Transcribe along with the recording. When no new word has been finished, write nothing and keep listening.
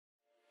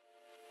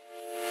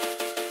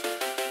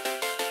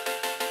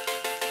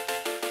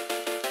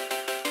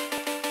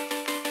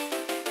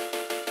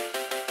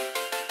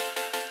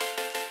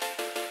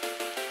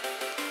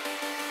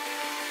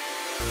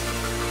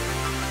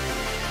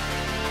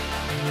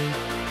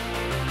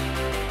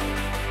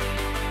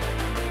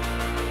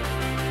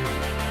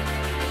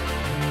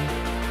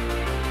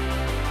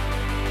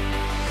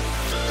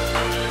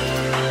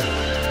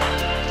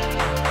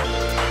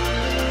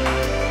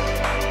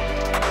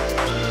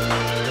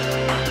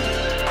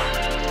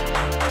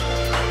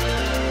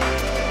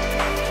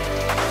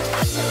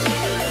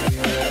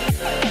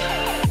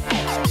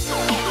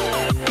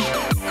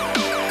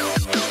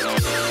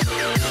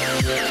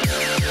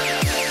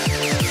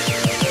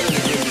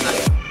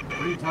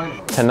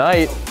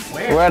tonight,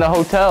 we're at a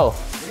hotel.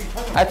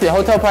 Actually, the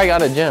hotel probably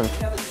got a gym.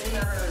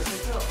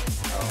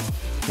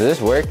 Does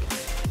this work?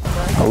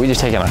 Oh, we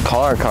just taking a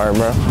car, bro.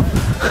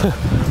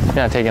 We're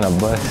not taking a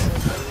bus.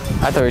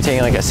 I thought we were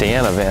taking like a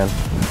Sienna van.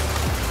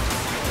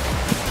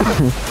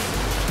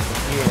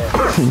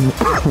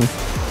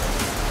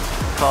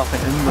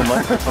 Coughing in the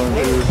microphone,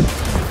 dude.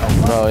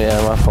 Oh yeah,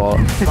 my fault.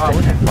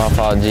 My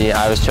fault, G.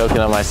 I was choking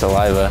on my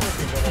saliva.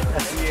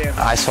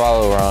 I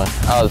swallowed wrong.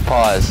 I was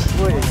pause.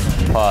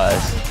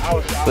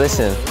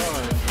 Listen.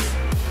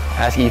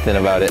 Ask Ethan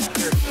about it.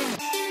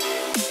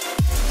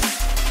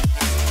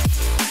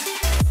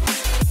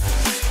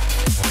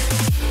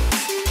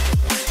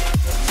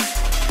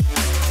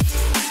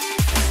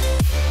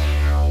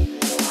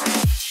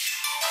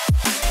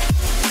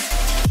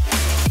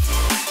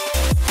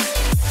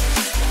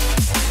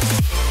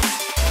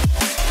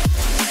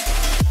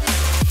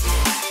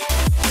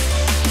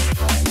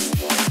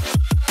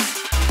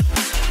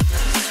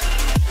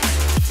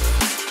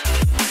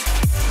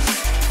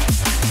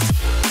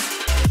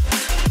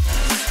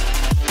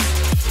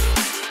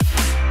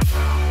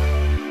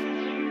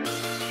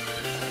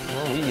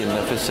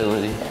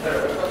 Facility.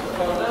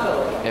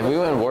 If we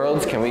win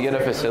Worlds, can we get a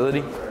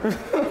facility?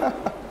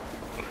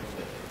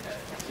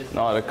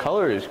 No, the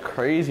color is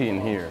crazy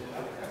in here.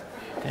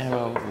 Damn,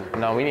 bro.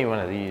 No, we need one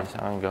of these.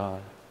 Oh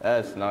God.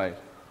 That's nice.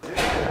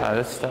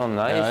 That's still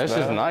nice. Yeah, this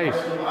bro. is nice.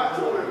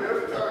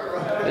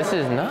 This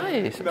is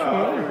nice.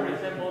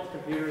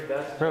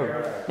 Bro,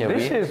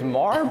 this is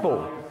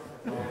marble.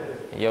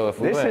 Yo, if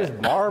we this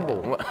is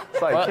marble.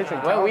 It's like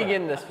when are we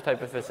getting this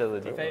type of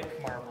facility? Fake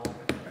marble.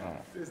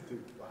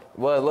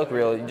 Well, it look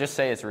real. You just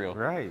say it's real.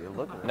 Right. It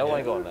look. No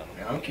one going down.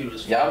 Yeah, I'm cute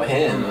as fuck. Yeah, I'm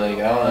him. Like,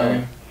 I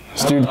don't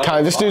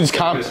know. This dude's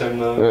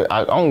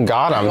on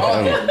God,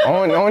 I'm him.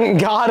 On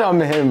God, I'm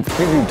him. What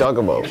are you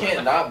talking about? You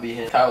can't not be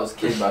him. Kyle's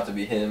kid about to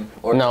be him.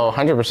 Or No,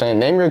 100%.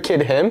 Name your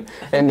kid him,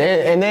 and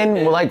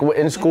then like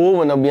in school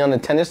when they'll be on the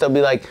tennis, they'll be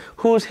like,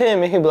 "Who's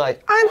him?" And he'll be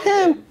like, "I'm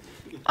him.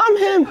 I'm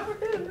him.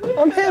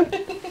 I'm him."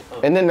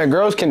 And then the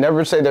girls can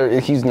never say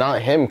that he's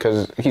not him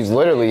because he's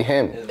literally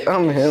him.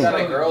 I'm him. Got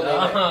a girl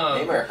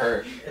name her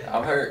her.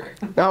 I'm her.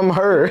 I'm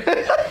her.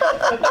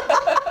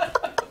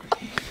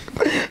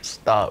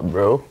 Stop,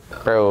 bro.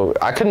 Bro,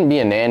 I couldn't be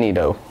a nanny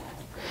though.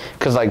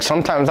 Cause like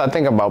sometimes I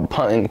think about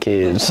punting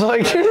kids.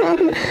 Like,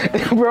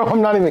 bro, I'm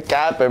not even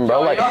capping,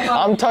 bro. Like,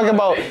 I'm talking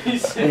about.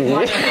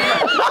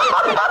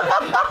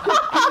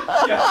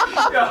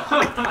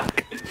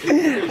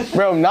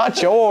 Bro, not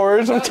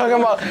yours. I'm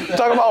talking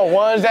about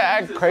ones that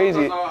act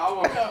crazy. I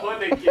want to put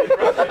the kid,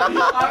 bro.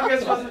 I'm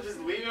just supposed to just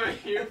leave him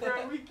here for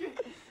a weekend.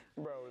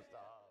 Bro,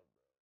 stop.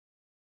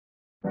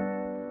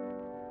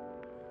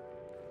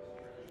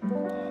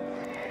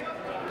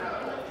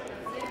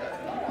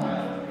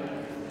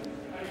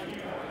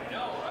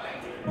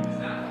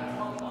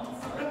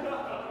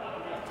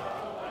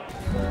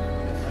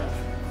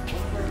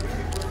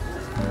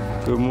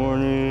 Good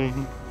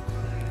morning.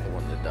 I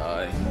want to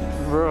die.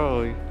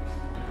 Bro,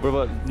 what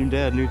about new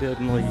dad? New dad,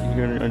 and like,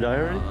 you're gonna die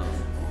already?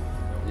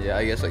 Yeah,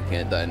 I guess I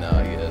can't die now,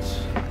 I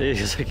guess.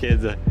 Yes, I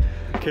can't die.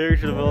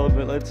 Character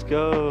development, let's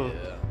go.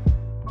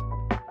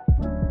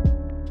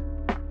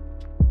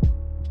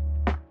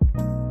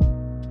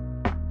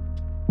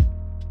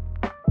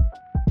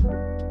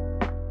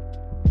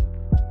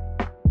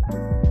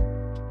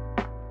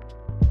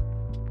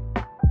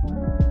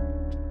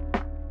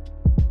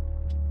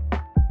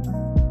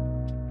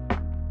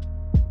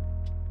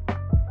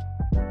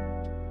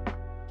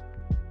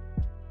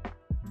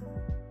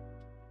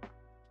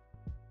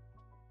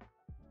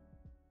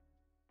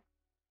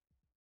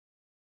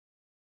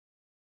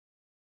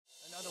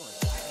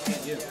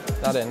 Yeah.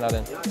 Not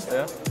in.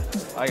 Yeah?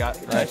 I got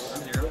it. Nice.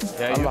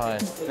 Yeah, I'm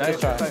behind. Nice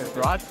try.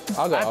 Rod?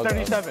 I'll go.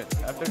 F37.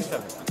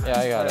 F37. Yeah,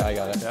 I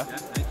got it. Yeah?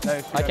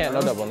 Nice. I can't,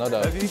 no double.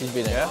 He's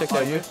beating. Yeah? 6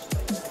 you.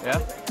 Yeah?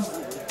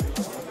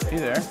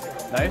 He's there.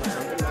 Nice.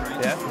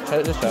 Yeah?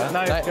 Just try.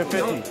 Nice. Good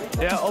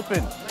 50. Yeah,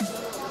 open.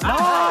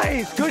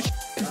 Nice! Good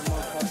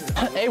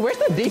Hey, where's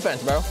the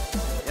defense, bro?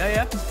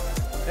 Yeah.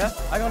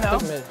 I go now.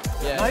 Mid.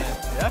 Yeah. Nice.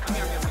 Yeah.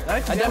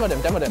 Nice. I demoed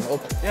him.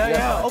 Open.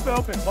 Yeah.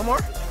 Open. One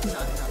more.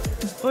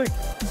 Look.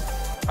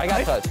 I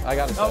got touch. I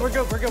got it. Oh, we're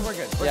good. We're good.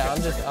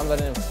 I'm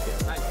letting him.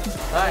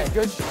 Nice.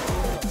 Good.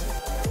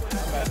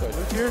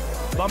 Luke here.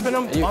 Bumping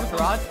him. Bump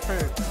Rod.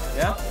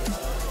 Yeah.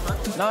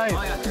 Nice.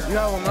 You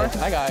got one more.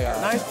 I got it.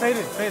 Nice.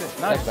 Faded.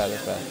 Nice.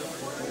 That's bad.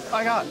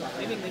 I got.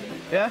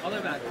 Yeah.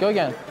 Go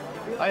again.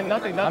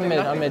 Nothing. I'm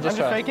mid. Just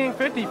try. Faking.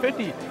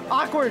 50.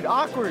 Awkward.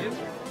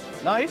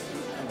 Nice.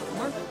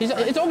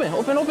 It's open.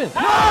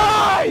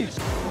 Nice!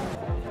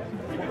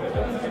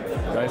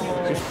 Nice.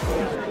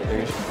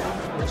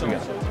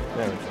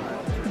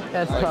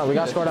 Yeah, it's tough. We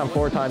got scored on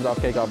 4 times off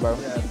kickoff, bro.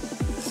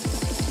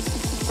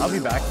 I'll be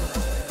back.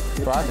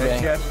 Frost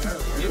gang.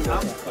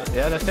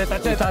 Yeah, that's it.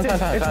 Time.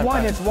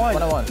 It's one.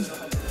 1-on-1.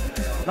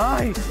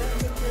 Nice.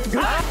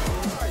 Good.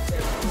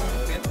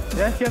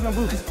 Yeah, he has no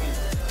boost.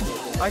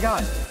 I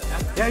got.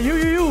 Yeah,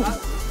 you.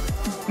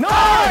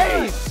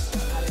 Nice!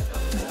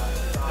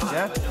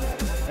 Yeah.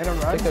 Hit him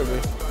right.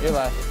 You're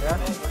last. Yeah.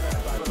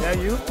 Yeah,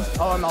 you.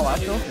 Oh, I'm not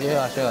last too. You're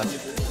last. You're last.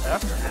 Yeah.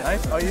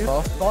 Nice. Oh, you.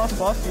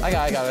 Boss. I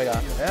got it.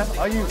 Yeah.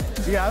 Oh, you.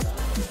 You have.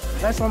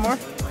 Nice. One more.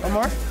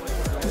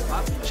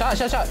 Shot.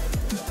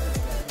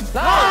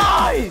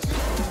 Nice!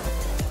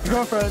 You're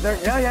going for it there.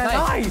 Yeah.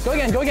 Nice. Go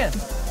again.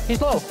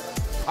 He's low.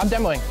 I'm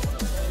demoing.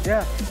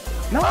 Yeah.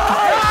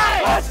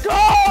 Nice! Let's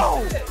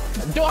go!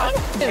 Dude, I'm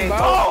him, bro.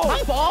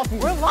 I'm off.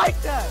 We're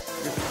like that.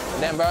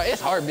 Damn, bro.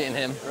 It's hard being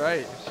him.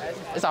 Right.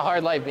 It's a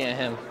hard life being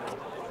him.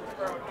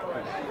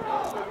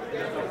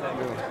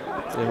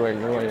 Good work.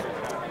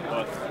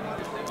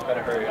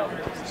 Better hurry up.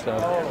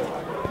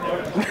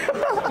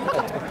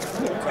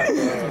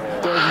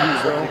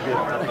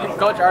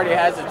 Coach already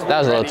has it. That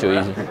was a little too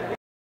easy.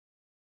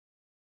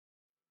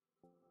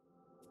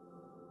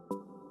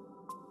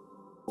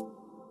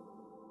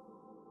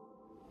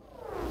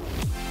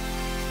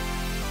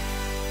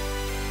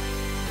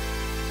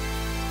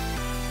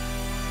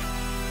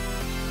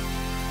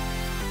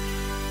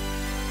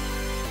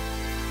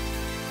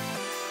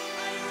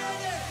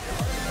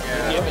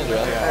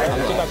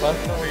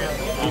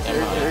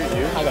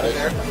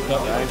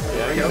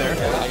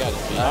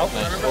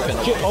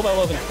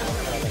 Open.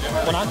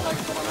 One on.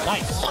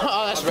 Nice.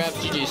 Oh, that's rap.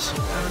 GG's.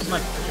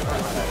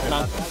 One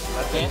on.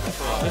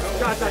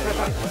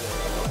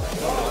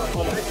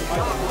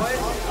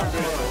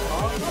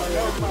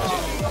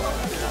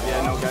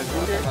 Yeah, no, guys.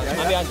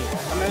 I'm behind you.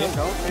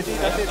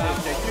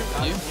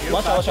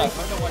 Watch out.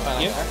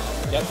 You?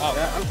 Yep, out.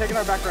 Yeah, I'm taking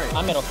our back right.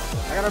 I'm middle.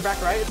 I got our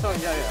back right, so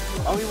yeah.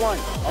 Only one.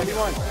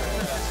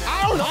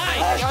 Oh,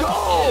 nice. Let's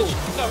go!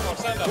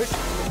 Stand up.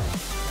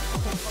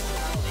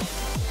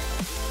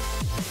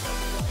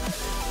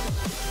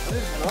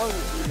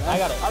 I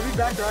got it. I'll be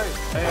back right.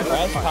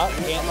 Res, top,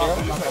 can't zero.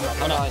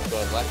 Oh no.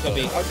 Could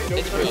be.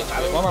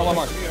 One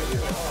more.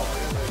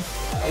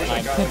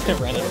 Fine.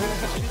 Brandon.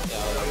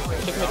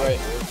 Took me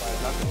right.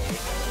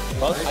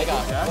 Close. I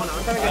got it.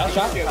 Yeah,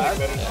 shot.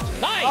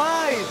 Nice!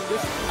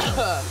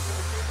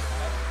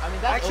 I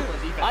mean, that's open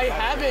defense. I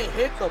haven't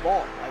hit the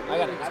ball. I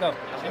got it. Let's go.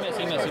 He missed.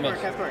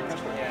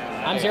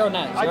 I'm 0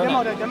 net. I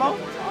demo.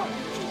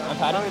 I'm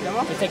padding.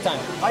 Just take time.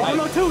 I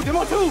demo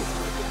two.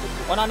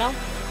 One on now.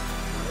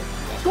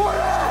 Score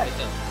that!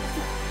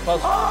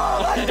 Close. Oh,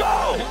 let's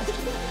go!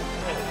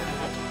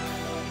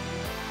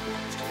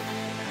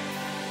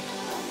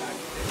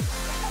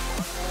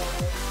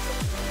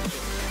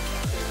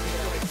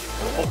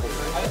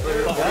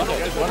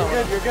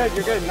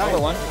 You're good. Nice.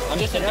 Over one. I'm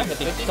just hitting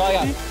 50. That's all I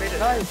got.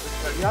 Nice.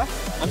 Yeah?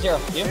 I'm 0.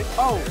 You?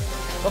 Oh.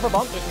 Go for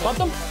bump. Bump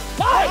them.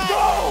 Nice!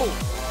 Go!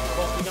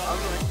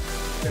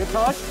 Good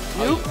touch.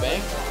 You?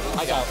 Bang.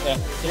 I got it.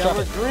 Yeah,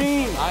 we're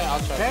green. I'll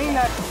try. Bang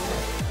that.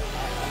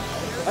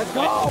 Let's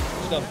go!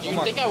 Let's go. You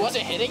think I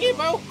wasn't hitting it,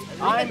 bro?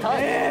 I'm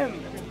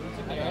him!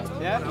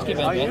 Yeah? Just keep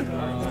it. Are you?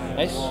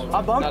 Nice.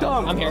 I bumped him.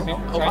 I'm here.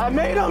 I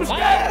made him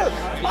scared!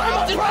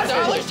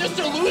 $1,000 just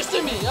to lose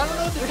to me. I don't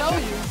know what to tell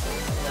you.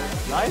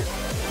 Nice.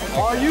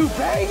 Oh, you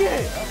bang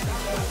it!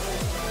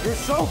 You're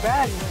so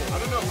bad. I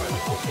don't know. I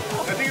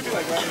think it'd be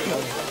like right.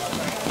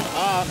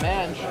 Ah,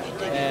 man.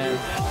 Man,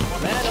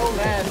 oh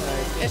man.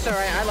 It's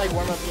alright. I like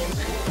warm-up games.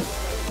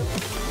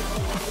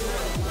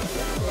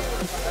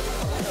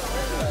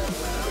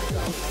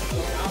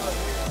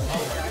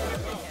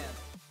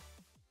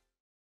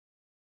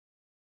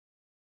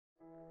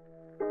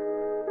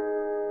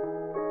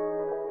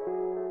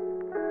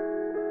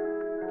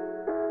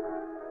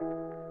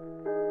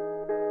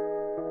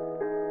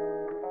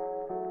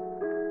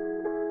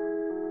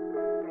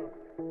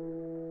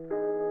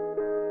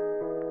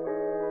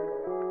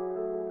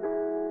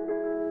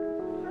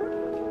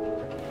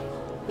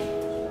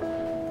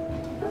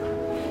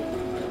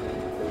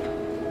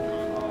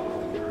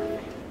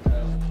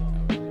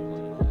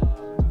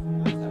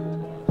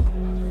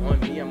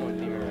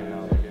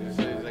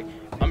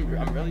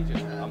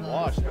 I'm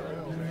washed.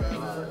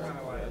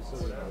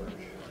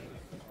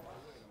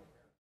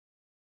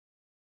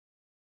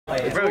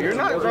 Bro, you're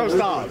not. Bro,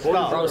 stop.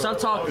 Bro, stop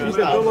talking.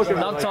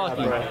 Stop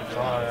talking.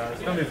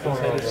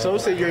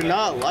 Sosa, you're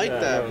not like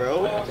that,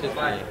 bro.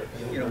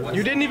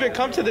 You didn't even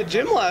come to the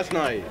gym last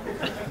night.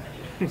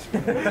 You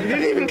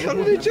didn't even come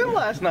to the gym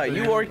last night.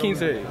 You or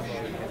Kinsey.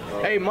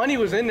 Hey, money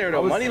was in there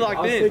though. Money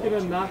locked in. I was thinking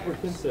of not for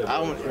Kinsey.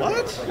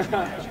 What?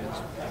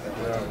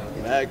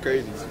 Mad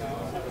crazy.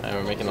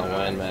 We're making a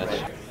wine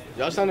match.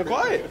 Y'all sounded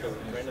quiet.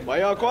 Why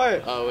y'all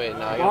quiet? Oh wait,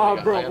 no, I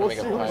gotta make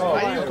a quiet.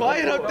 Why are you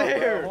quiet up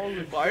there?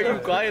 Why are you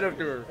quiet up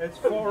there? It's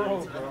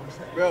 4-0, bro.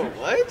 Bro,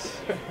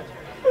 what?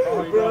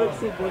 Bro, it's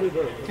too funny,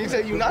 bro. He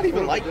said you not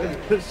even like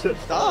that.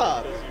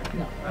 Stop.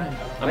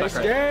 I'm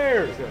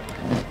scared.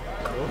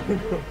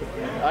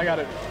 I got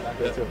it.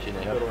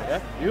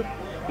 Yeah, you?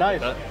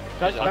 Nice.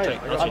 Nice.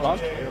 I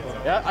bumped.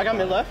 Yeah, I got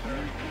mid left.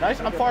 Nice.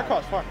 I'm far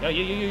across. Far. Yeah,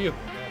 you.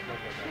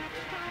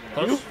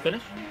 Close. You?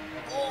 Finish.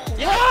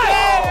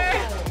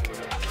 Yeah!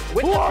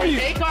 With Who the are you?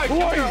 Decay card, Who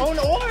do are your you? own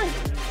or.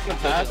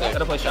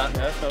 Gotta play shot.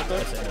 Yeah, so.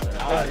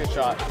 That's a good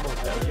shot.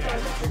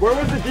 Where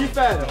was the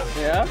defense?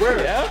 Yeah. Where?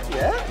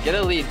 Yeah. Get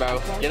a lead,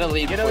 bro. Get a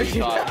lead before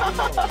you talk. It's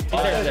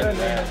all good.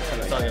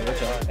 We're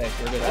chill. Hey,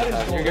 we're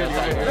good. You're good.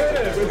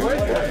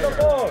 Where's the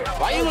ball?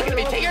 Why are you looking at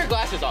me? Take your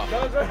glasses off.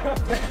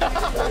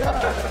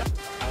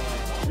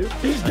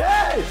 He's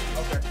dead.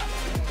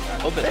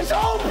 Open. It's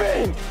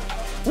open.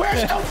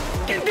 Where's the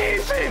fucking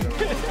defense?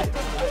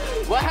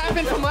 What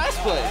happened from last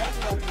play?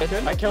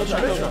 I killed him.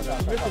 I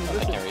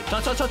can't read.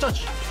 Touch.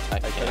 I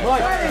can't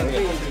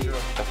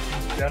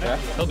read.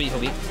 He'll be.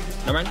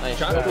 Never mind. Nice.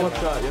 Shot.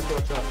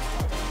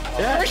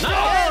 Yes, First sir.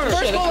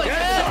 goal,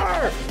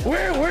 Yes, sir.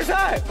 Where's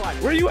that?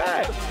 Where you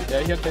at?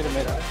 Yeah, he has to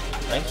mid.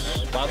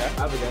 Nice. Bob. I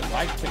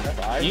can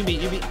try. You beat.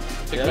 Take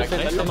back.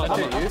 Nice. Come on.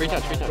 Free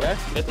touch. Yeah.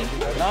 50.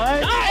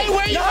 Nice. Hey,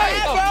 where you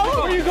at,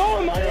 bro? Where you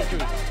going, Mike?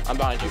 I'm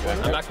behind you, bro.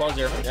 I'm back ball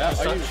 0. Yeah,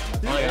 are you?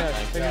 Yeah.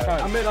 Take your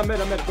time. I'm in. Go I'm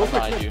quick.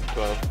 behind you.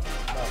 12.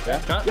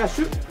 Yeah,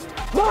 shoot.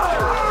 Okay,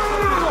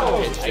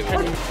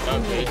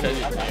 he says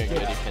he's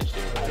good. He pinched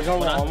you. He's on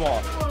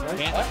wall.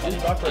 Can't. He's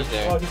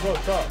there.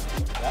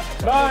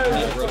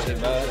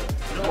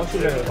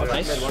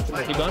 Nice.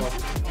 Keep going.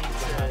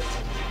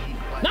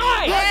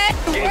 Nice!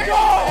 Where go!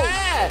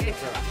 at?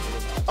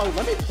 Oh,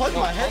 let me plug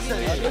my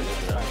headset in.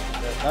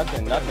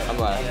 Nothing. I'm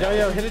lying.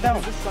 Yo, hit it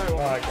down.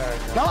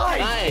 Nice!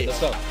 Nice. Let's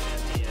go.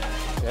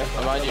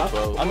 I'm on you,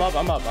 12. I'm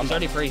up. He's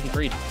already free. He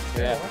freed.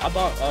 Yeah. I'm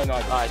up. Oh, no.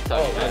 Alright,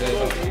 touch.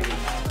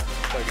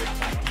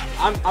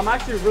 I'm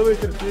actually really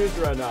confused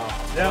right now.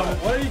 Yeah,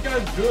 what are you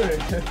guys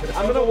doing?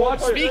 I'm gonna watch.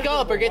 Speak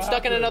up or get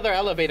stuck in another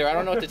elevator. I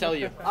don't know what to tell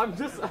you. I'm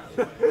just.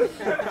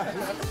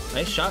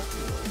 Nice shot.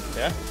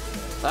 Yeah.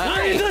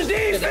 Nice. Nice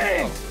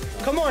defense!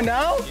 Come on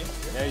now.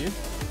 Yeah, you.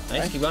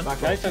 Nice. Keep going.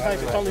 Nice.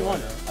 It's only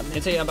one.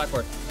 Inside. I'm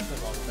backboard.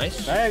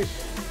 Nice. Nice.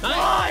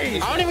 I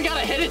don't even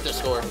gotta hit it to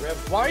score.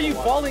 Why are you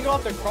falling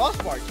off the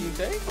crossbar,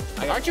 Kinsey?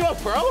 Aren't you a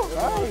pro?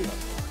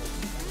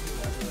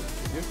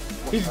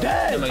 He's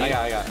dead. I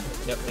got it.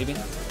 Yep. Maybe.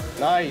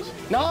 Nice.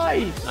 Not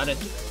it.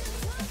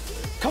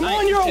 Come Nice.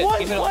 on, you're a Shit, one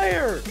keep it up.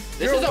 player.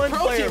 This is a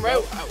pro team,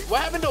 bro.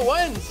 What happened to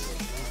ones?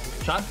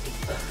 Shot.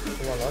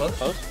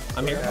 Close.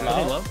 I'm here. I'm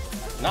hitting low.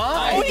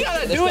 Nice. All you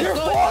gotta do is You're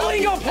go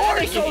falling and apart,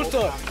 panicking.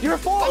 Sosa. You're Let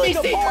me falling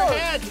see your apart.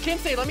 hands.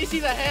 Kinsey, let me see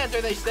the hands.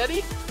 Are they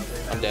steady?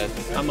 I'm dead.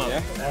 I'm up.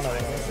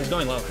 He's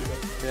going low.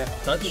 Yeah.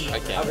 Touch. I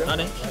can't. Not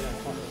in.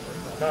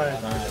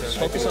 Just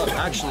focus on.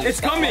 Actually. It's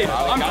coming.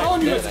 I'm got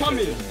telling it. you, it's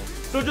coming.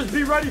 So just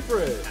be ready for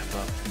it.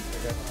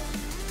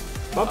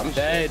 I'm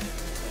dead.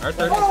 Our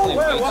third Oh, is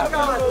wait,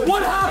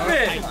 what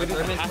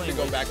happened? I have to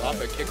go back off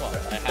a kickoff.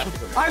 I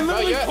have to. I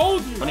literally yeah.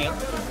 told you. Running up.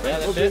 Yeah,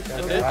 that's it.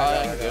 Go.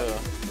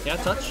 Yeah,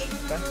 touch.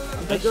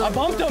 I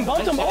bumped him.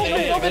 Open.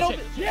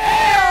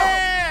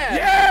 Yeah!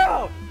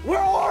 Yeah! Where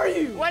are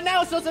you? What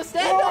now? So it's a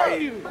stand Where up. are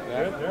you?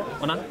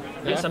 One on.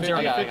 Yes, I'm 0.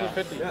 I got it.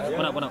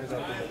 One up.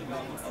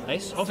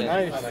 Nice. Open.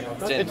 Nice.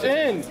 It's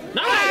in.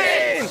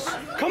 Nice!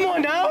 Come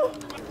on now.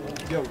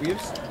 Yo, we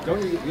Just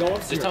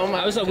tell him.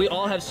 I was like, we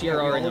all have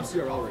CRL right now.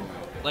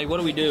 Like, what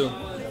do we do?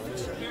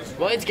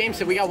 Well, it's game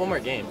 6. We got one more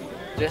game.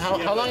 How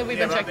long have we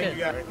been checked in?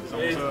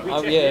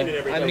 Oh,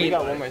 yeah. I We mean,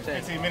 got one more thing.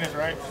 15 minutes,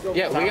 right?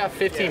 Yeah, we got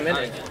 15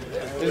 minutes.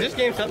 Is this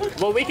game 7?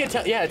 Well, we can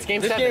tell. Yeah, it's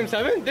game 7. Game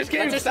 7? This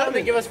game Just tell them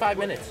to give us 5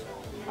 minutes.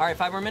 all right,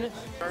 5 more minutes.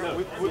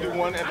 We'll do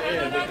one at the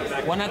end.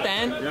 One at the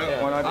end?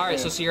 Yeah, one at the All right, end.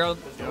 so CRL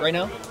right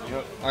now?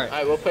 All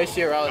right, we'll play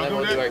CRL and then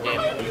we'll do our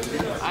game.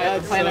 I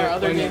plan our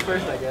other game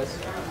first, I guess.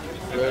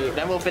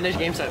 Then we'll finish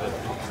game 7.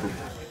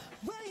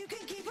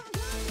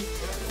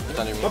 It's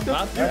on your move.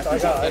 Bob? Yeah.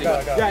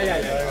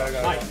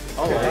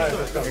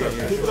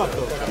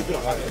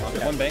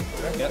 One bang.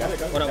 Yeah.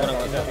 One up.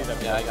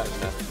 Yeah, I got it.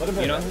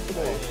 You know?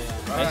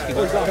 Nice. Keep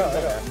going.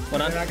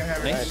 One on.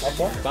 Nice.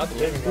 Bob?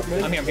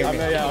 I'm here.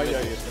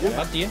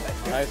 Bob, to you.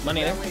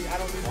 Money there.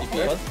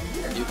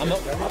 I'm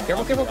up.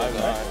 Careful.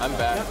 I'm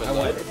back, but I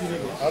won.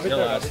 You're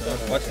last.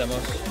 Watch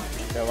demos.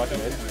 Yeah, watch it.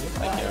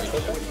 I can't reach.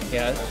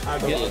 Yeah.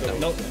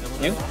 Nope.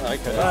 You?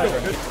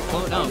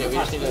 Oh, no. Yeah, we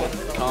just need to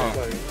calm.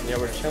 Yeah,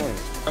 we're chilling.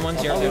 I'm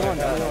 1-0.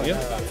 You?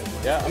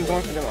 Yeah, I'm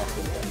going for demo.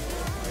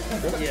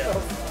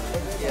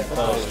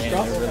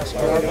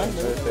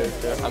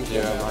 I'm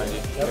 0 behind you.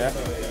 Yeah.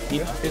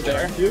 He's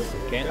there.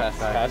 Can't.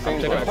 Passing.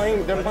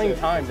 They're playing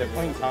time.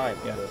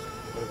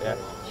 Yeah.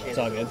 It's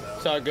all good.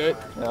 It's all good.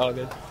 We're all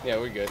good. Yeah,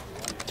 we're good.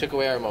 Took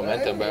away our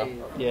momentum, bro.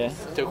 Yeah.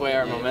 Took away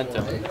our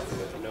momentum.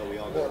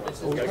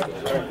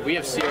 We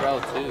have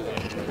CRL too.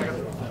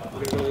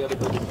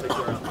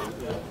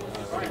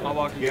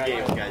 Good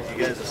game, guys. You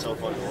guys are so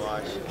fun to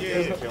watch.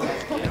 Yeah.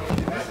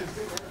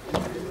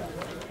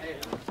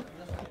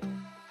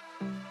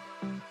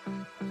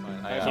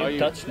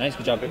 Touch. Nice.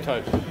 Good job. Good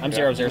touch. I'm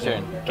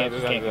 0-0. Can't.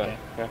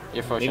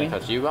 Your first Leaving?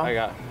 touch. You, bro? I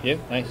got. You?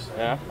 Nice.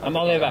 Yeah. I'm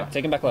all the way back.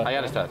 Take him back left. I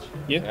got his touch.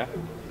 You? Yeah.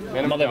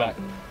 I'm all the way back.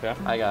 Yeah.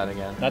 I got it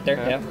again. Not there.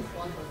 Yeah.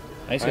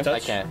 Nice. Good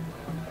touch. I can't.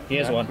 He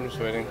has one. I'm just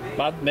waiting.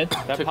 Bob, mid.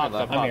 That Took pops. it That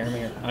left. pops.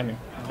 I'm here.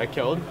 I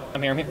killed.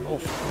 I'm here. Oh.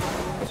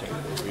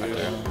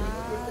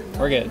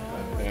 We're good.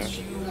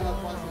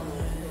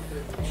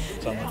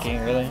 It's unlucky,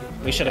 really.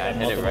 We should have had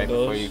hit it multiple right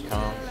before goals. you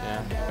come.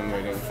 Yeah. I'm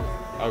waiting.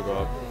 I'll go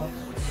up.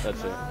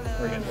 That's it.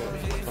 We're good.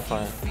 I'm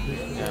fine.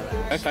 Yeah.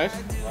 Nice, nice.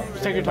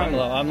 Just take your time.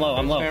 I'm low.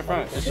 Stay in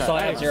front. That's all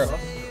I have, 0.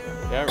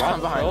 Yeah, right.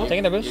 I'm behind you.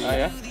 Taking their boost.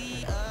 Yeah.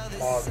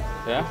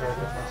 Yeah.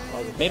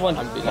 Made one.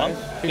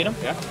 Nice. Beat him.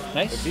 Yeah.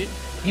 Nice.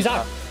 He's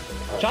out.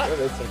 Shot.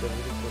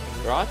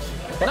 Rotch.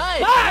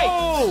 Nice!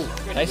 Oh!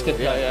 Nice, good.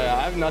 Yeah,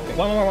 I have nothing.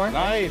 One more.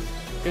 Nice.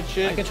 Good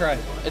shit. I can try.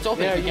 It's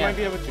open. Yeah, if you you might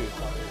can. be able to.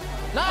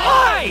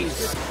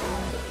 Nice!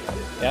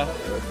 Yeah.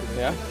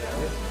 Yeah.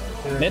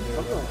 Mid.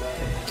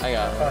 I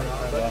got it.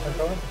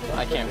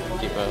 I can't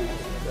keep up.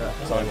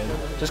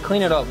 Just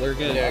clean it up. We're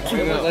good. Yeah,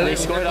 clean it up. They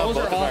scored off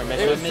both of our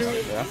misses.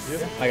 Yeah.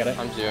 I got it.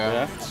 I'm 0.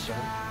 Yeah.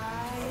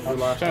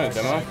 Trying to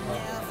demo.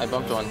 I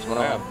bumped once. I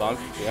got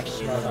bumped. Yeah.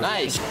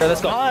 Nice. Okay,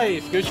 let's go.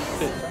 Nice. Good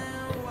shit.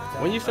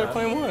 When you start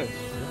playing one?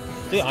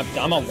 Dude,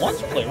 I'm on one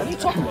player. What are you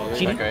talking about?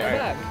 Cheating? Okay.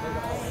 Back.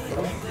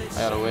 I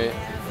gotta wait.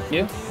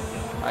 You?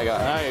 I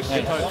got it. Nice.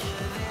 Good touch.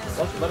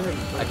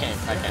 I can't.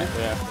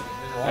 Yeah.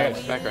 I got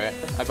it. Back right.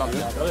 I bumped it.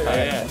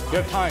 Yeah. You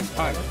have time.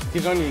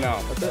 He's on you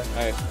now.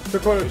 Nice.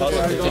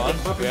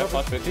 Yeah,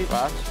 plus 50.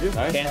 Watch.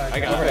 Nice. Can. I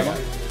got it.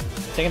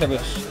 Taking their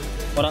boost.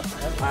 What up?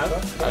 I'm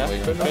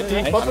waiting. 50.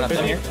 Nice. Plus I'm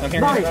 50. here.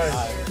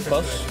 Nice.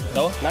 Close.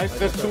 No. Nice.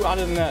 There's 2 out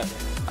of the net.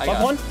 I Buck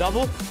got one. it.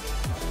 Double.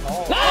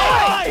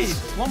 Nice!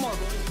 One more.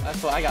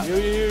 That's what I got.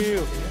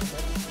 You.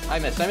 I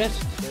missed.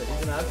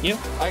 You?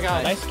 I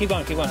got it. Nice. Keep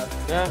going.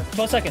 Yeah.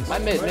 12 seconds.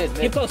 I'm mid.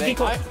 Keep close.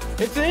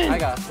 It's in. I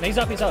got it. No, he's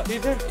up.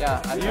 He's in.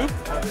 Yeah. You?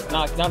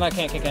 No,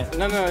 can't.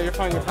 No, you're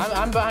fine.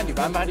 I'm behind you.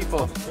 I'm behind you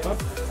full.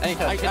 Any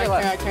touch.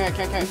 I can't.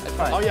 It's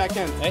fine. Oh yeah, I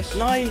can. Nice.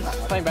 Nice.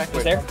 Playing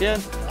backwards. He's there. Yeah.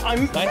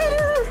 I'm Nice.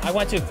 I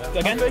went to.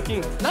 Again.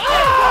 faking.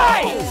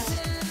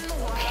 Nice!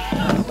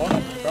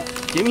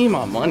 Give me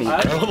my money. Bro.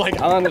 Like I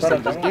don't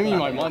understand. Just give me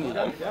my money.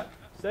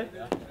 Stay.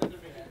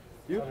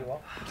 You? I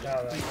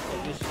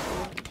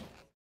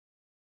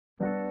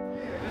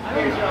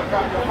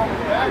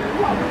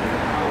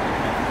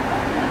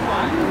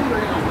knew we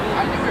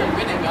were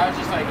winning, but I was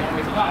just like,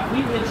 we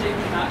legit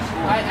cannot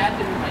score. I had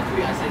them in my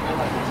tweet. I said, go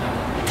like this.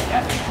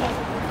 That's because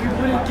you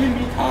wouldn't give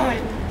me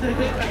time to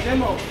hit a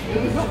demo.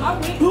 No, I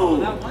waited. Boom.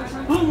 That one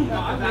time. Boom. No,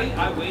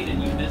 I waited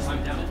and you missed.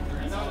 I'm down.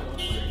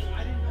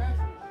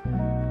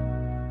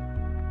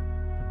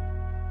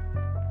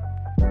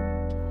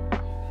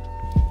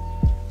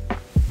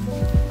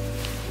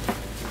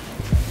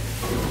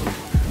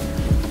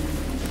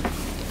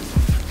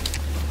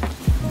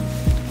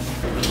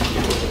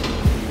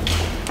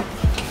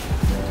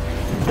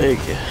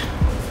 Ethan,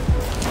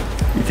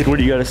 what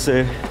do you gotta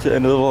say to the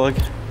end of the vlog?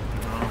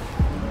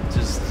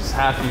 Just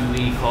happy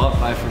we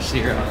qualified for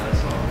Sierra.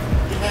 That's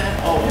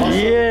all.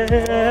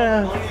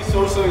 Yeah! Money,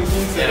 Sosa, and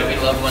Quince. Yeah, we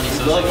love money.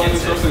 So Love Money,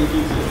 Sosa, and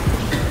Quince.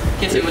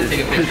 kids would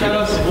take a picture. Shout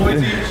out to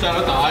Boise. Shout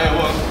out to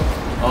Iowa.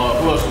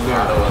 Who else was there?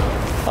 I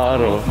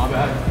don't know. My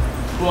bad.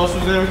 Who else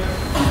was there?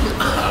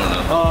 I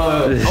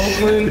don't know.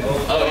 Oakland.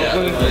 Oh yeah.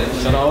 Oakland.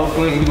 Shout out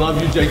Oakland. We love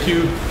you, JQ.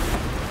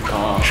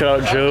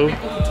 Shout out Joe.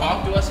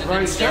 Talk to us and Right,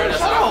 then stare at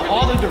shout us. out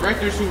all the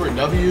directors who were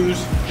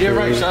W's. Yeah,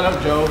 right. Shout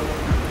out Joe.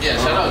 Yeah,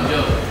 shout out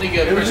Joe.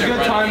 It was a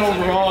good time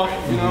overall,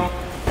 you know.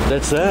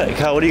 That's that.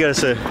 Kyle, what do you gotta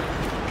say?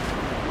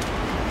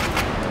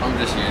 I'm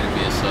just here to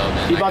be a sub,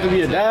 man. He about to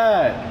be a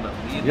dad.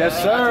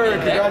 Yes, sir.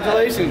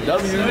 Congratulations.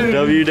 W.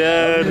 W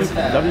Dad.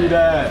 W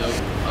dad.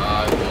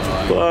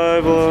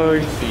 Bye,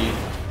 vlog.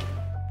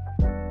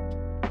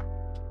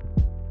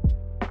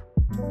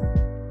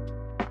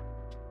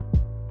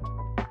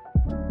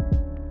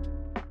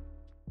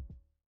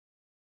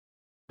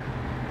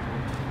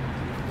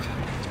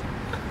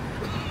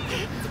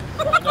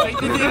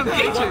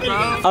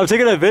 I'm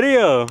taking a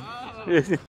video.